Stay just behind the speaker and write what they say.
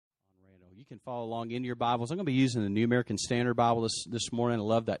can follow along in your Bibles. I'm going to be using the New American Standard Bible this morning. I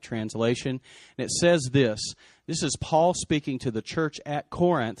love that translation. And it says this. This is Paul speaking to the church at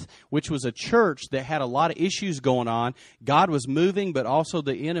Corinth, which was a church that had a lot of issues going on. God was moving, but also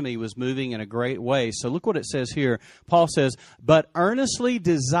the enemy was moving in a great way. So look what it says here. Paul says, "But earnestly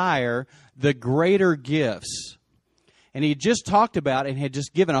desire the greater gifts." And he just talked about and had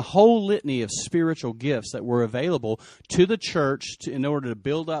just given a whole litany of spiritual gifts that were available to the church in order to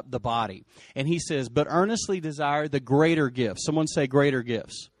build up the body. And he says, but earnestly desire the greater gifts. Someone say greater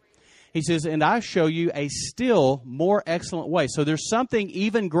gifts. He says, and I show you a still more excellent way. So there's something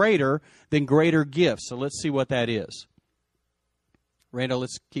even greater than greater gifts. So let's see what that is. Randall,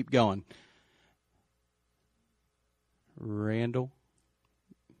 let's keep going. Randall.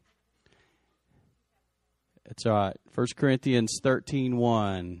 It's all right. 1 Corinthians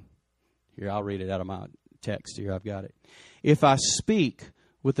 13:1. Here, I'll read it out of my text here. I've got it. If I speak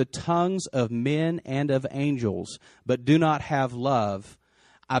with the tongues of men and of angels, but do not have love,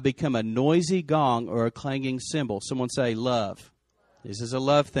 I become a noisy gong or a clanging cymbal. Someone say love. This is a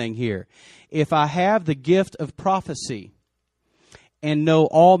love thing here. If I have the gift of prophecy and know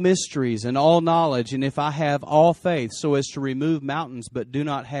all mysteries and all knowledge, and if I have all faith so as to remove mountains but do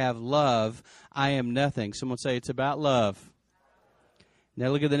not have love, I am nothing. Someone say it's about love. Now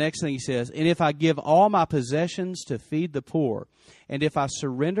look at the next thing he says. And if I give all my possessions to feed the poor, and if I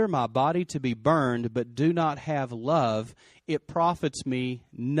surrender my body to be burned but do not have love, it profits me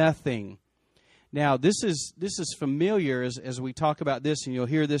nothing. Now, this is familiar as we talk about this, and you'll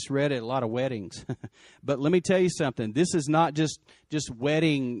hear this read at a lot of weddings. But let me tell you something. This is not just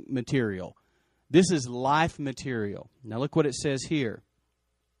wedding material. This is life material. Now, look what it says here.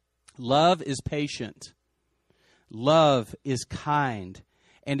 Love is patient. Love is kind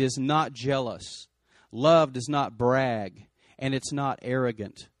and is not jealous. Love does not brag, and it's not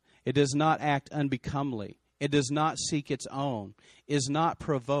arrogant. It does not act unbecomely. It does not seek its own, is not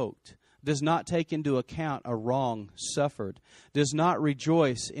provoked, does not take into account a wrong suffered, does not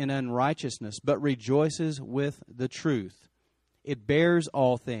rejoice in unrighteousness, but rejoices with the truth. It bears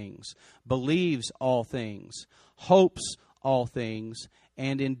all things, believes all things, hopes all things,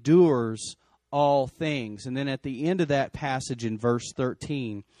 and endures all things. And then at the end of that passage in verse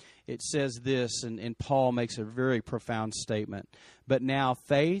 13, it says this, and Paul makes a very profound statement. But now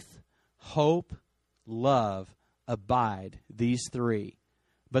faith, hope, love abide, these three.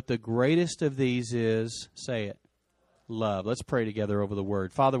 But the greatest of these is, say it, love. Let's pray together over the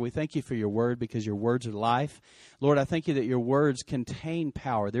Word. Father, we thank you for your Word because your words are life. Lord, I thank you that your words contain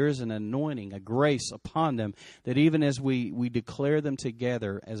power. There is an anointing, a grace upon them that even as we declare them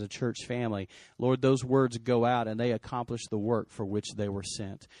together as a church family, Lord, those words go out and they accomplish the work for which they were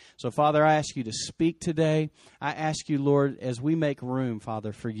sent. So, Father, I ask you to speak today. I ask you, Lord, as we make room,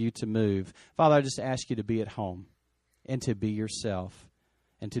 Father, for you to move. Father, I just ask you to be at home and to be yourself,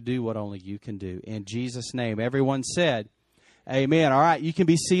 and to do what only you can do. In Jesus' name, everyone said, amen. All right, you can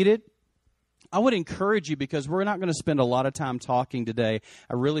be seated. I would encourage you, because we're not going to spend a lot of time talking today.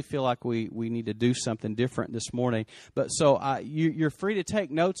 I really feel like we need to do something different this morning. But so you're free to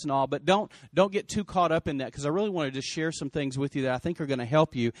take notes and all, but don't get too caught up in that, because I really want to just share some things with you that I think are going to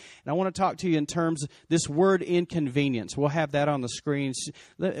help you. And I want to talk to you in terms of this word inconvenience. We'll have that on the screen.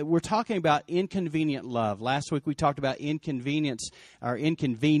 We're talking about inconvenient love. Last week we talked about inconvenience or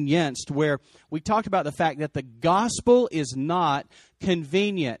inconvenienced, where we talked about the fact that the gospel is not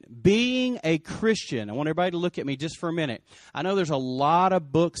convenient. Being a Christian, I want everybody to look at me just for a minute. I know there's a lot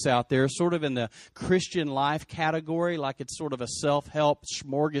of books out there sort of in the Christian life category, like it's sort of a self-help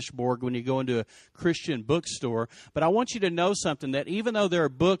smorgasbord when you go into a Christian bookstore. But I want you to know something, that even though there are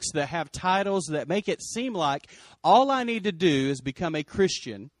books that have titles that make it seem like all I need to do is become a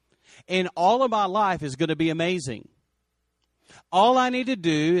Christian and all of my life is going to be amazing. All I need to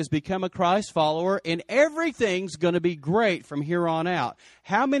do is become a Christ follower, and everything's going to be great from here on out.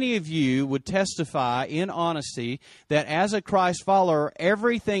 How many of you would testify in honesty that as a Christ follower,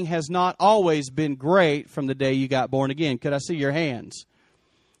 everything has not always been great from the day you got born again? Could I see your hands?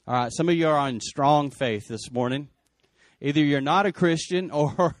 All right, some of you are in strong faith this morning. Either you're not a Christian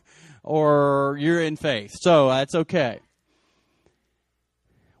or you're in faith. So that's okay.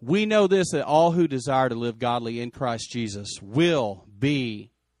 We know this, that all who desire to live godly in Christ Jesus will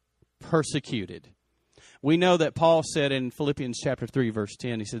be persecuted. We know that Paul said in Philippians chapter 3, verse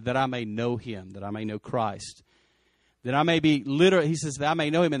 10, he said, that I may know him, that I may know Christ. That I may be literal, he says, that I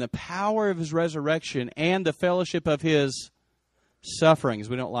may know him in the power of his resurrection and the fellowship of his sufferings.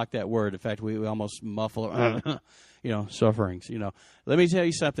 We don't like that word. In fact, we almost muffle sufferings. Let me tell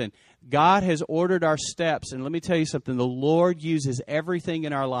you something. God has ordered our steps, and let me tell you something. The Lord uses everything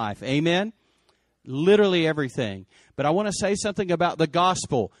in our life. Amen? Literally everything. But I want to say something about the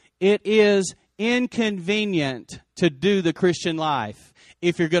gospel. It is inconvenient to do the Christian life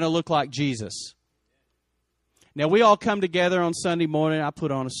if you're going to look like Jesus. Now, we all come together on Sunday morning. I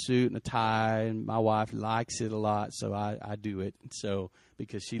put on a suit and a tie, and my wife likes it a lot, so I do it. So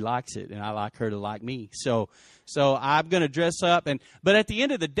because she likes it, and I like her to like me. So I'm going to dress up, but at the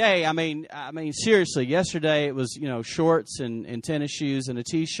end of the day, I mean, seriously. Yesterday it was shorts and tennis shoes and a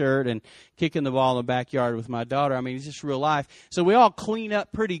T-shirt and kicking the ball in the backyard with my daughter. I mean, it's just real life. So we all clean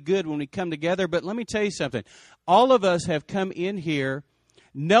up pretty good when we come together. But let me tell you something. All of us have come in here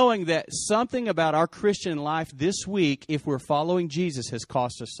knowing that something about our Christian life this week, if we're following Jesus, has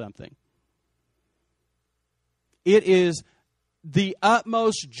cost us something. It is the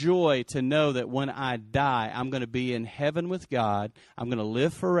utmost joy to know that when I die, I'm going to be in heaven with God. I'm going to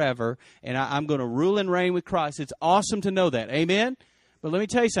live forever, and I'm going to rule and reign with Christ. It's awesome to know that. Amen? But let me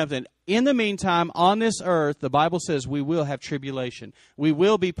tell you something. In the meantime, on this earth, the Bible says we will have tribulation. We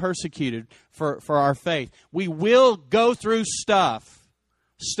will be persecuted for our faith. We will go through stuff.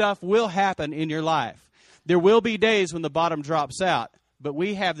 Stuff will happen in your life. There will be days when the bottom drops out. But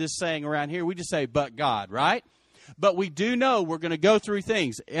we have this saying around here. We just say, but God, right? But we do know we're going to go through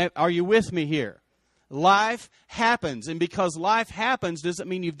things. Are you with me here? Life happens. And because life happens doesn't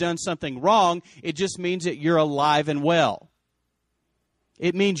mean you've done something wrong. It just means that you're alive and well.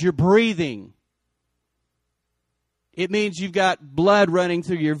 It means you're breathing. It means you've got blood running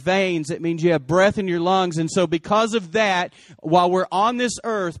through your veins. It means you have breath in your lungs. And so because of that, while we're on this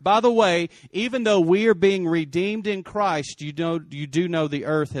earth, by the way, even though we are being redeemed in Christ, you do know the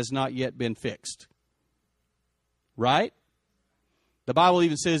earth has not yet been fixed. Right? The Bible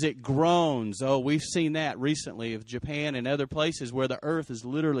even says it groans. Oh, we've seen that recently of Japan and other places where the earth is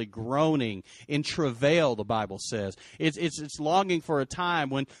literally groaning in travail, the Bible says. It's longing for a time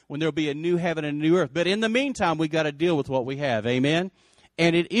when there'll be a new heaven and a new earth. But in the meantime, we've got to deal with what we have. Amen?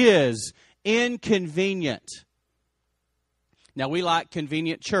 And it is inconvenient. Now, we like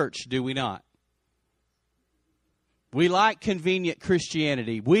convenient church, do we not? We like convenient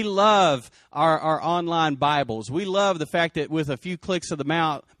Christianity. We love our online Bibles. We love the fact that with a few clicks of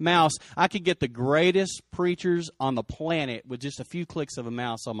the mouse, I can get the greatest preachers on the planet with just a few clicks of a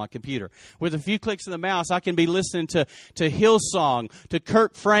mouse on my computer. With a few clicks of the mouse, I can be listening to Hillsong, to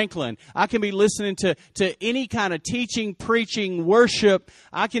Kirk Franklin. I can be listening to any kind of teaching, preaching, worship.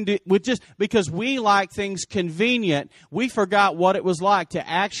 I can do with just because we like things convenient. We forgot what it was like to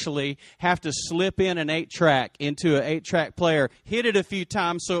actually have to slip in an 8-track into an 8-track player, hit it a few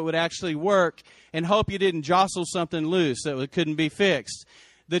times so it would actually work, and hope you didn't jostle something loose that couldn't be fixed.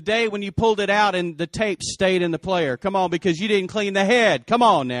 The day when you pulled it out and the tape stayed in the player. Come on, because you didn't clean the head. Come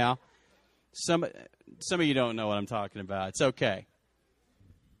on now. Some of you don't know what I'm talking about. It's okay.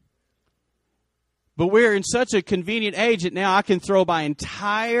 But we're in such a convenient age that now I can throw my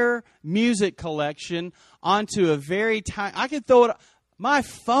entire music collection onto a very tiny... I can throw it... My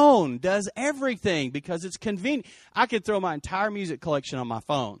phone does everything because it's convenient. I can throw my entire music collection on my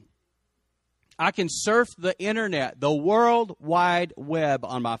phone. I can surf the internet, the World Wide Web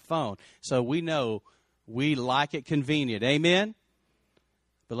on my phone. So we know we like it convenient. Amen?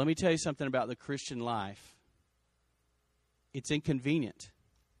 But let me tell you something about the Christian life. It's inconvenient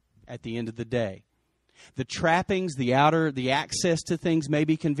at the end of the day. The trappings, the access to things may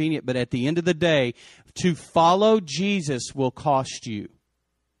be convenient, but at the end of the day, to follow Jesus will cost you.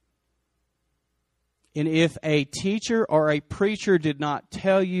 And if a teacher or a preacher did not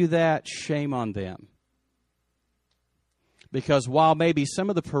tell you that, shame on them. Because while maybe some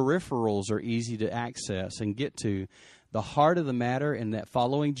of the peripherals are easy to access and get to, the heart of the matter in that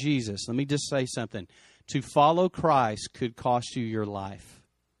following Jesus, let me just say something. To follow Christ could cost you your life.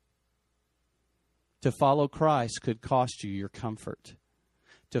 To follow Christ could cost you your comfort.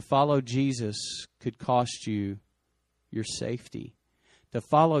 To follow Jesus could cost you your safety. To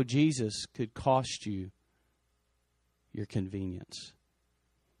follow Jesus could cost you your convenience.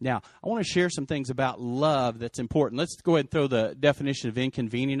 Now, I want to share some things about love that's important. Let's go ahead and throw the definition of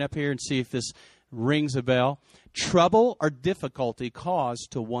inconvenient up here and see if this rings a bell. Trouble or difficulty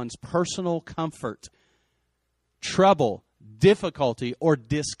caused to one's personal comfort. Trouble, difficulty, or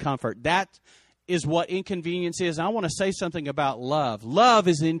discomfort. That is what inconvenience is. And I want to say something about love. Love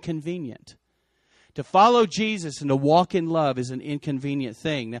is inconvenient. To follow Jesus and to walk in love is an inconvenient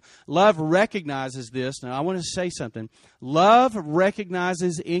thing. Now, love recognizes this. Now, I want to say something. Love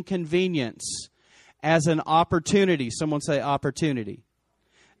recognizes inconvenience as an opportunity. Someone say opportunity.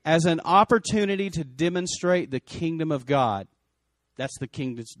 As an opportunity to demonstrate the kingdom of God. That's the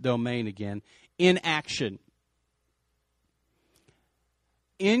kingdom's domain again. In action.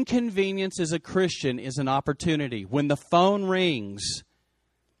 inconvenience as a Christian is an opportunity. When the phone rings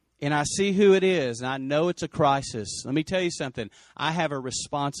and I see who it is and I know it's a crisis, let me tell you something. I have a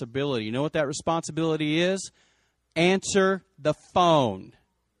responsibility. You know what that responsibility is? Answer the phone.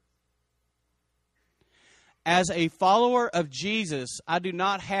 As a follower of Jesus, I do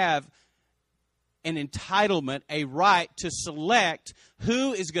not have an entitlement, a right to select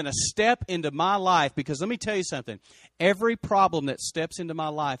who is going to step into my life. Because let me tell you something. Every problem that steps into my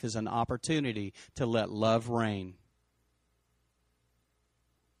life is an opportunity to let love reign.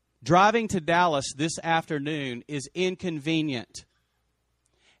 Driving to Dallas this afternoon is inconvenient.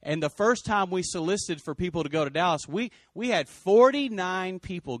 And the first time we solicited for people to go to Dallas, we had 49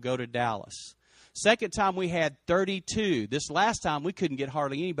 people go to Dallas. Second time we had 32. This last time we couldn't get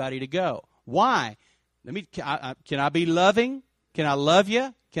hardly anybody to go. Why? Can I be loving? Can I love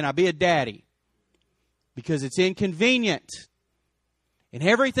you? Can I be a daddy? Because it's inconvenient. And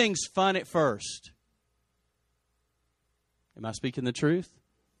everything's fun at first. Am I speaking the truth?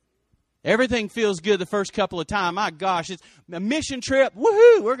 Everything feels good the first couple of times. My gosh, it's a mission trip.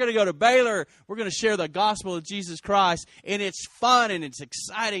 Woohoo! We're going to go to Baylor. We're going to share the gospel of Jesus Christ. And it's fun and it's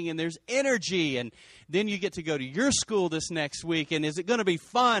exciting and there's energy. And then you get to go to your school this next week. And is it going to be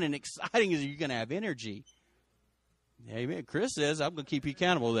fun and exciting? Is you going to have energy? Amen. Chris says, I'm going to keep you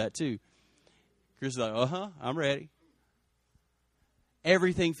accountable to that too. Chris is like, I'm ready.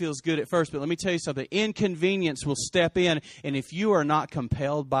 Everything feels good at first, but let me tell you something. Inconvenience will step in, and if you are not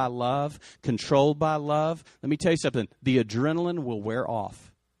compelled by love, controlled by love, let me tell you something. The adrenaline will wear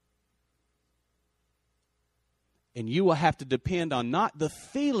off. And you will have to depend on not the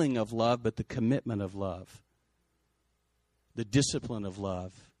feeling of love, but the commitment of love. The discipline of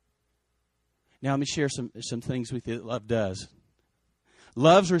love. Now, let me share some things with you that love does.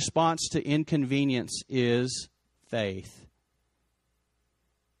 Love's response to inconvenience is faith.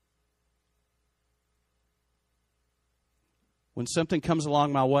 When something comes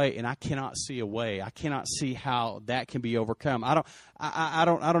along my way and I cannot see a way, I cannot see how that can be overcome. I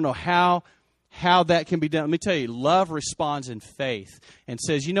don't know how that can be done. Let me tell you, love responds in faith and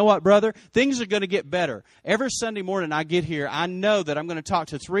says, you know what, brother? Things are going to get better. Every Sunday morning I get here, I know that I'm going to talk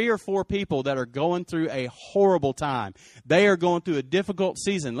to 3 or 4 people that are going through a horrible time. They are going through a difficult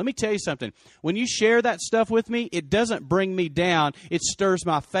season. Let me tell you something. When you share that stuff with me, it doesn't bring me down. It stirs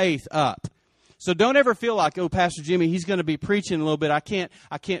my faith up. So don't ever feel like, oh, Pastor Jimmy, he's going to be preaching a little bit. I can't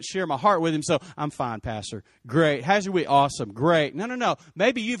share my heart with him, so I'm fine, Pastor. Great. How's your week? Awesome. Great. No.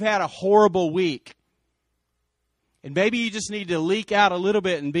 Maybe you've had a horrible week. And maybe you just need to leak out a little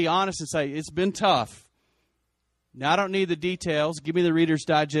bit and be honest and say, it's been tough. Now, I don't need the details. Give me the Reader's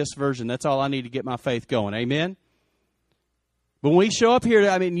Digest version. That's all I need to get my faith going. Amen? But when we show up here,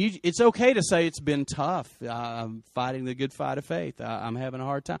 it's okay to say it's been tough. I'm fighting the good fight of faith. I'm having a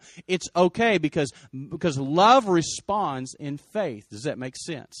hard time. It's okay because love responds in faith. Does that make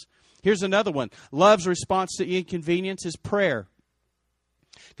sense? Here's another one. Love's response to inconvenience is prayer.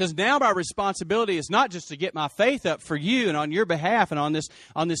 Because now my responsibility is not just to get my faith up for you and on your behalf and on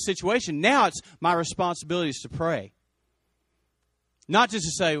this situation. Now it's my responsibility is to pray. Not just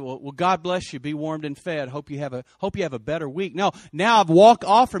to say, well, God bless you, be warmed and fed. Hope you have a better week. No, now I've walked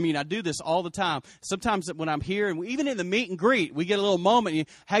off from you, and I do this all the time. Sometimes when I'm here, and even in the meet and greet, we get a little moment.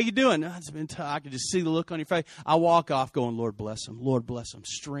 How you doing? Oh, it's been tough. I can just see the look on your face. I walk off going, Lord bless them. Lord bless them.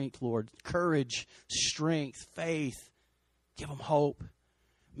 Strength, Lord. Courage, strength, faith. Give them hope.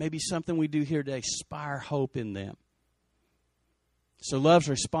 Maybe something we do here today, inspire hope in them. So love's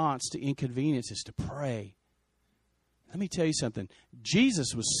response to inconvenience is to pray. Let me tell you something.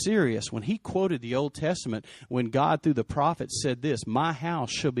 Jesus was serious when he quoted the Old Testament when God through the prophets said this, my house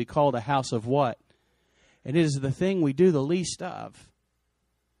shall be called a house of what? And it is the thing we do the least of.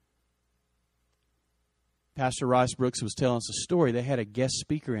 Pastor Rice Brooks was telling us a story. They had a guest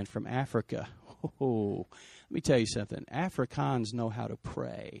speaker in from Africa. Oh, let me tell you something. Afrikaans know how to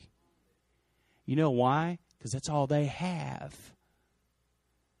pray. You know why? Because that's all they have.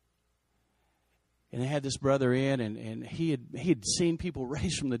 And they had this brother in, and he had seen people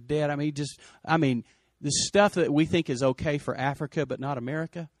raised from the dead. The stuff that we think is okay for Africa, but not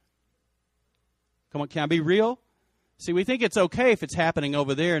America. Come on, can I be real? See, we think it's okay if it's happening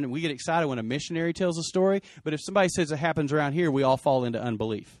over there, and we get excited when a missionary tells a story. But if somebody says it happens around here, we all fall into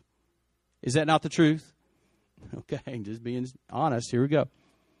unbelief. Is that not the truth? Okay, just being honest. Here we go.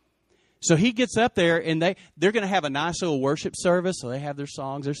 So he gets up there, and they're going to have a nice little worship service. So they have their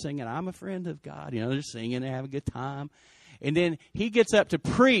songs. They're singing, I'm a friend of God. They're singing. They have a good time. And then he gets up to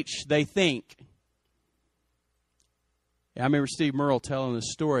preach, they think. I remember Steve Merle telling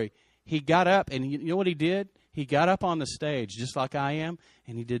this story. He got up, and you know what he did? He got up on the stage just like I am,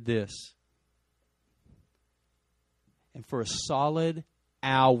 and he did this. And for a solid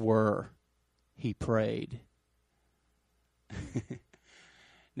hour, he prayed.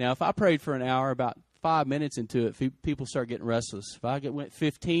 Now, if I prayed for an hour, about 5 minutes into it, people start getting restless. If I went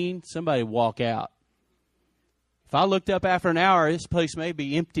 15, somebody would walk out. If I looked up after an hour, this place may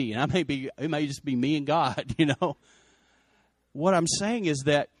be empty, and it may just be me and God, you know. What I'm saying is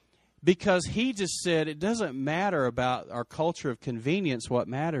that because he just said it doesn't matter about our culture of convenience. What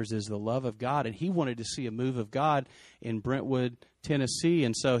matters is the love of God. And he wanted to see a move of God in Brentwood, Tennessee.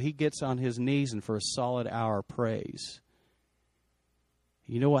 And so he gets on his knees and for a solid hour prays.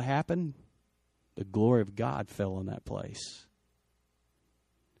 You know what happened? The glory of God fell in that place.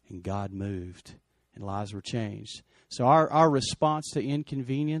 And God moved. And lives were changed. So our response to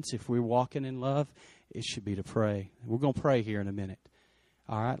inconvenience, if we're walking in love, it should be to pray. We're going to pray here in a minute.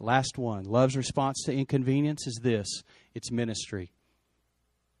 All right, last one. Love's response to inconvenience is this. It's ministry.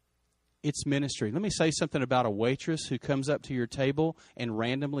 It's ministry. Let me say something about a waitress who comes up to your table and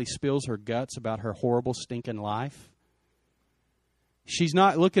randomly spills her guts about her horrible, stinking life. She's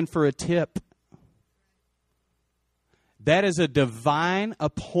not looking for a tip. That is a divine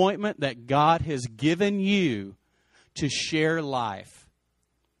appointment that God has given you to share life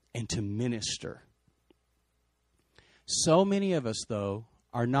and to minister. So many of us, though,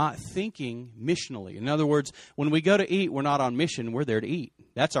 are not thinking missionally. In other words, when we go to eat, we're not on mission. We're there to eat.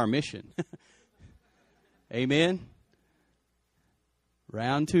 That's our mission. Amen?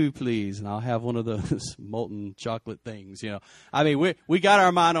 Round 2, please, and I'll have one of those molten chocolate things, you know. I mean, we got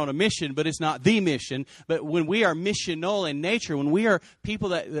our mind on a mission, but it's not the mission. But when we are missional in nature, when we are people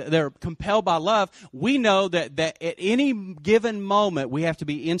that are compelled by love, we know that at any given moment, we have to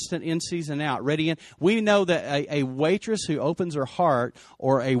be instant in, season out, ready in. We know that a waitress who opens her heart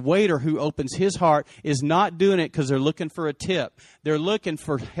or a waiter who opens his heart is not doing it because they're looking for a tip. They're looking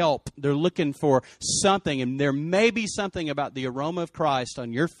for help. They're looking for something, and there may be something about the aroma of Christ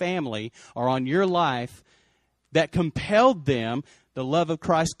on your family or on your life that compelled them. The love of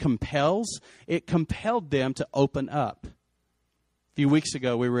Christ compels. It compelled them to open up. A few weeks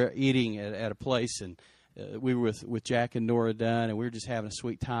ago, we were eating at a place, and we were with Jack and Nora Dunn, and we were just having a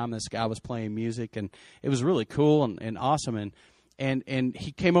sweet time. This guy was playing music, and it was really cool and awesome. And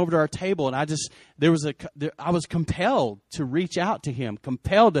he came over to our table, and I was compelled to reach out to him,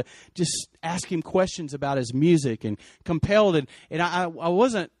 compelled to just ask him questions about his music, and compelled, and I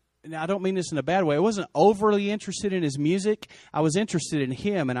wasn't, and I don't mean this in a bad way, I wasn't overly interested in his music. I was interested in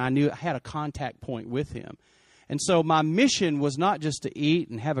him, and I knew I had a contact point with him. And so my mission was not just to eat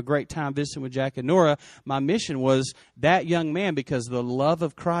and have a great time visiting with Jack and Nora. My mission was that young man, because the love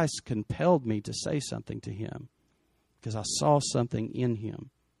of Christ compelled me to say something to him. Because I saw something in him.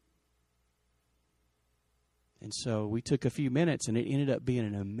 And so we took a few minutes, and it ended up being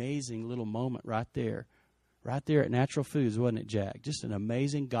an amazing little moment right there at Natural Foods, wasn't it, Jack? Just an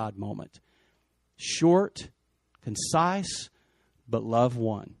amazing God moment. Short, concise, but love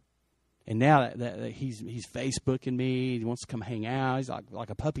won. And now that he's Facebooking me, he wants to come hang out. He's like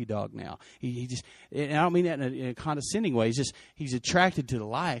a puppy dog now. He just, and I don't mean that in a condescending way. He's attracted to the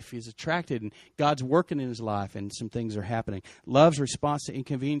life. He's attracted, and God's working in his life, and some things are happening. Love's response to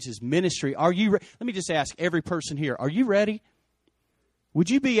inconvenience is ministry. Are you? Let me just ask every person here: are you ready? Would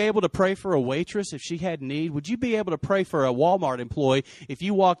you be able to pray for a waitress if she had need? Would you be able to pray for a Walmart employee if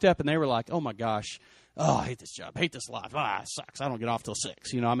you walked up and they were like, "Oh my gosh, oh, I hate this job, I hate this life. It sucks. I don't get off till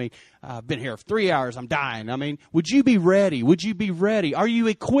 6. You know, I mean, I've been here for 3 hours. I'm dying." I mean, would you be ready? Would you be ready? Are you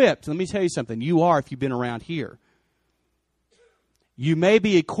equipped? Let me tell you something. You are if you've been around here. You may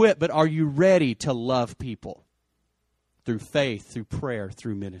be equipped, but are you ready to love people through faith, through prayer,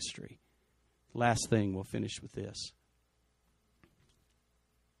 through ministry? Last thing, we'll finish with this.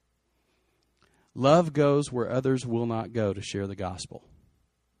 Love goes where others will not go to share the gospel.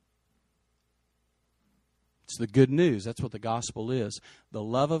 It's the good news. That's what the gospel is. The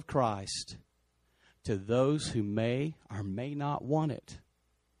love of Christ to those who may or may not want it.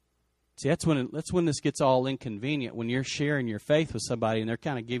 See, that's when this gets all inconvenient, when you're sharing your faith with somebody and they're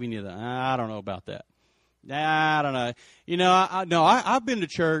kind of giving you the, I don't know about that. I don't know. You know, I've been to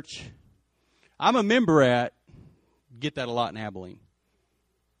church. I'm a member at, get that a lot in Abilene.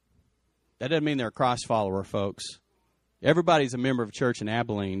 That doesn't mean they're a Christ follower, folks. Everybody's a member of a church in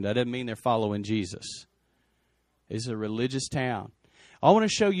Abilene. That doesn't mean they're following Jesus. It's a religious town. I want to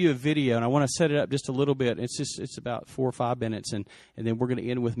show you a video, and I want to set it up just a little bit. It's about 4 or 5 minutes, and then we're going to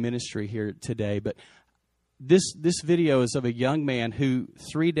end with ministry here today. But this video is of a young man who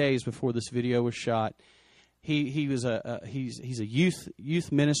 3 days before this video was shot, He was he's a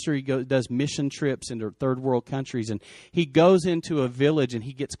youth minister. He does mission trips into third world countries, and he goes into a village and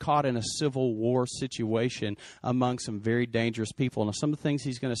he gets caught in a civil war situation among some very dangerous people. Now, some of the things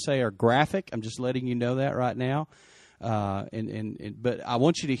he's going to say are graphic. I'm just letting you know that right now. But I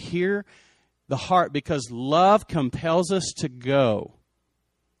want you to hear the heart, because love compels us to go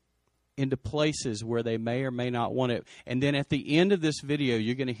into places where they may or may not want it. And then at the end of this video,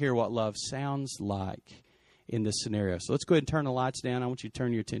 you're going to hear what love sounds like in this scenario. So let's go ahead and turn the lights down. I want you to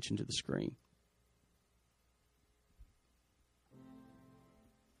turn your attention to the screen.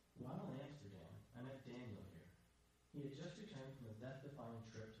 While in Amsterdam, I met Daniel here. He had just returned from a death-defying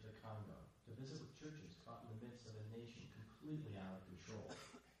trip to the Congo to visit with churches caught in the midst of a nation completely out of control.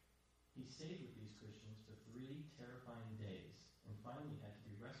 He stayed with these Christians for 3 terrifying days and finally had to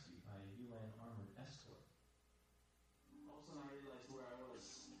be rescued by a UN armored escort. All of a sudden I realized where I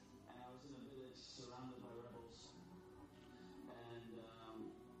was, and I was in a village surrounded by rebels, and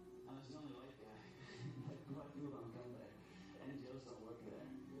I was the only white guy. Like, white people don't come there, NGOs don't work there,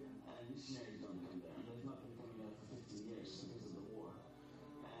 and missionaries don't come there, and there's not been coming there for 15 years because of the war.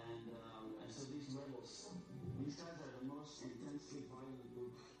 And so these rebels, these guys are the most intensely violent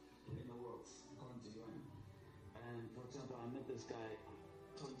group in the world, according to UN. And for example, I met this guy,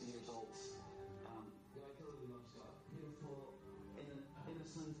 20 years old. Guy totally loves God. Beautiful,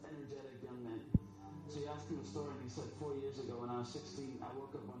 innocent, energetic young man. So he asked him a story, and he said 4 years ago when I was 16, I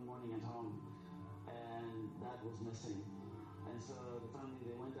woke up one morning at home, and Dad was missing. And so the family,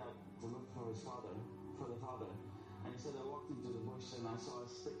 they went out to look for the father. And he said, I walked into the bush and I saw a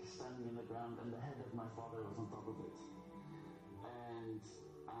stick standing in the ground, and the head of my father was on top of it. And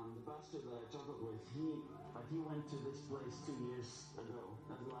the pastor that I traveled with, he went to this place 2 years ago.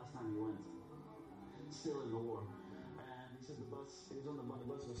 That's the last time he went. Still in the war. And he said he was on the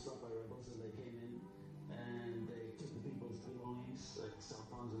bus was stopped by rebels, and they came in and they took the people's belongings, like cell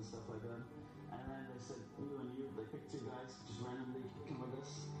phones and stuff like that. And then they said, they picked 2 guys, just randomly, come with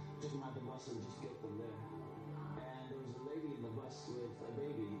us, took them out the bus and just killed them there. And there was a lady in the bus with a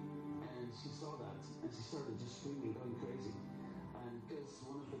baby, and she saw that, and she started just screaming, going crazy. And because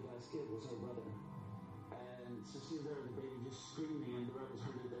one of the guys killed was her brother. And so she was there with the baby just screaming, and the rebels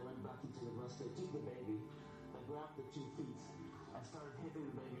heard it. They went back into the bus, they took the baby, they grabbed the 2 feet, and started hitting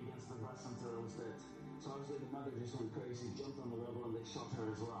the baby against the bus until it was dead. So obviously the mother just went crazy, jumped on the rebel, and they shot her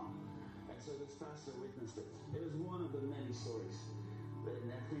as well. And so this pastor witnessed it. It was one of the many stories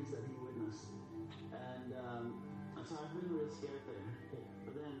and things that he witnessed. And so I've been really scared there.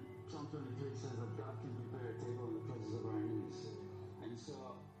 But then Psalm 23 says that God can prepare a table in the presence of our enemies. And so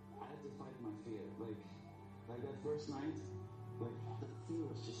I had to fight my fear. Like that first night, like the fear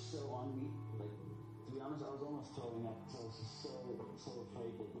was just so on me. Like, to be honest, I was almost throwing up. So I was just so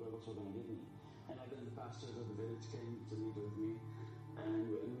afraid that whoever was going to get me. And then the pastors of the village came to meet with me. And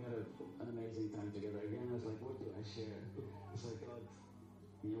we had an amazing time together. Again, I was like, what do I share? It's like, God,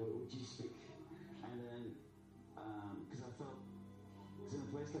 would you speak? And then, because I felt, because in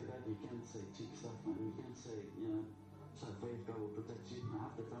a place like that, you can't say cheap stuff, man. You can't say, so faith, God will protect you.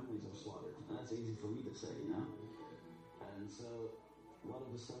 Half the families are slaughtered. And that's easy for me to say, And so, a lot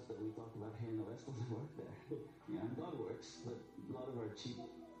of the stuff that we talk about here in the West doesn't work there. And God works, but a lot of our cheap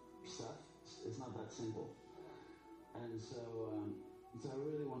stuff, it's not that simple. And so I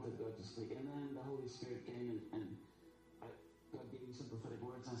really wanted God to speak. And then the Holy Spirit came and God gave me some prophetic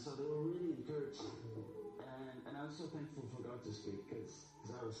words. And so they were really encouraged. And I was so thankful for God to speak, because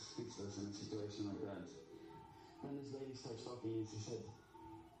I was speechless in a situation like that. Then this lady starts talking and she said,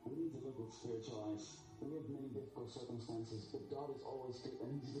 we need to look with spiritual eyes. We have many difficult circumstances, but God is always good, and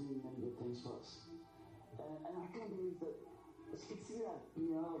He's doing many good things for us. And I can't believe that you can see that,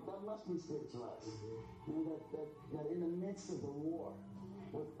 that must be spiritual eyes. That in the midst of the war,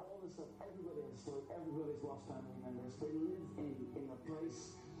 with all this stuff, everybody has destroyed, everybody's lost family members. They live in a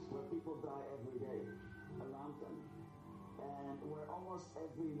place where people die every day around them, and where almost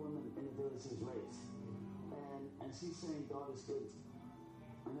every woman in the village is raped. And she's saying God is good.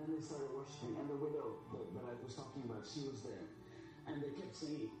 And then they started worshiping, and the widow that I was talking about, she was there. And they kept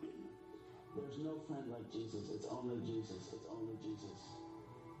singing, there's no friend like Jesus, it's only Jesus, it's only Jesus.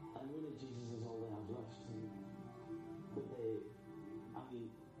 And really Jesus is all they have left. But that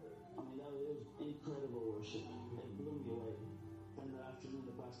was incredible worship. It blew me away. Then the afternoon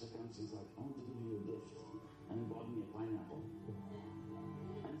the pastor comes, he's like, I want to give you a gift. And he bought me a pineapple.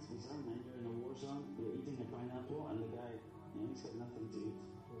 And it's bizarre, man, you're in a war zone, you're eating a pineapple, and the guy, he's got nothing to eat.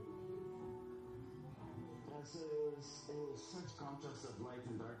 So it was such contrast of light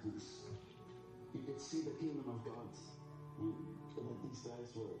and darkness. You could see the kingdom of God that these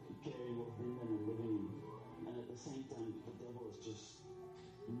guys were carrying within them and living in. And at the same time, the devil is just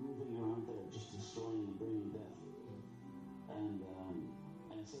moving around there, just destroying and bringing death.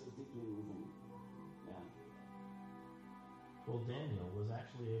 And so it's deeply moving. Yeah. Well, Daniel was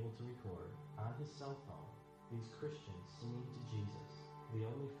actually able to record on his cell phone these Christians singing to Jesus, the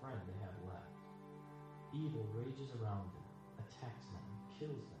only friend they have left. Evil rages around them, attacks them,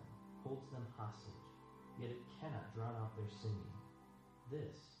 kills them, holds them hostage, yet it cannot drown out their singing.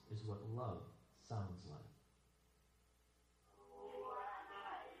 This is what love sounds like.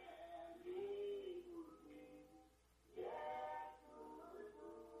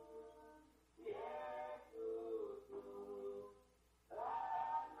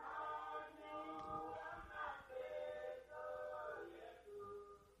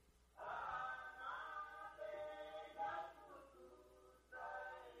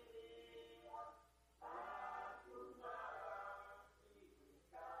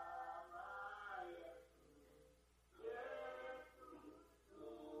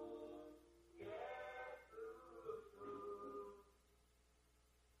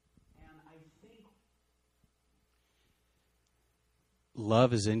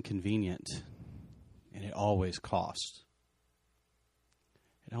 Love is inconvenient, and it always costs.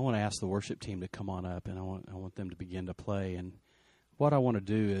 And I want to ask the worship team to come on up, and I want them to begin to play. And what I want to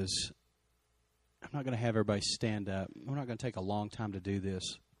do is, I'm not going to have everybody stand up. We're not going to take a long time to do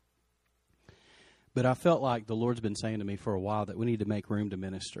this. But I felt like the Lord's been saying to me for a while that we need to make room to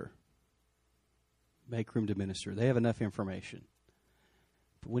minister. Make room to minister. They have enough information.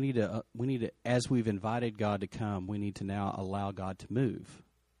 But we need to, as we've invited God to come, we need to now allow God to move.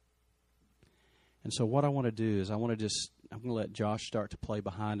 And so what I want to do is I'm going to let Josh start to play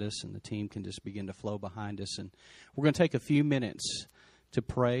behind us, and the team can just begin to flow behind us. And we're going to take a few minutes to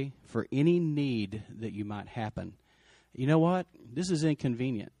pray for any need that you might happen. You know what? This is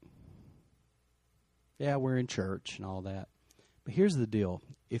inconvenient. Yeah, we're in church and all that. But here's the deal.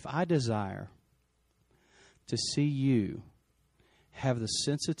 If I desire to see you have the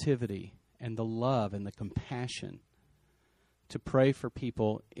sensitivity and the love and the compassion to pray for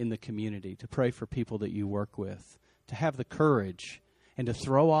people in the community, to pray for people that you work with, to have the courage and to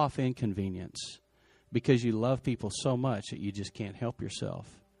throw off inconvenience because you love people so much that you just can't help yourself,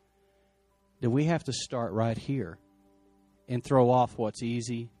 then we have to start right here and throw off what's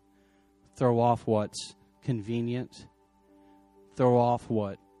easy, throw off what's convenient, throw off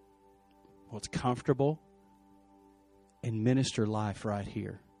what's comfortable, and minister life right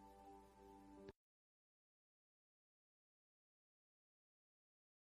here.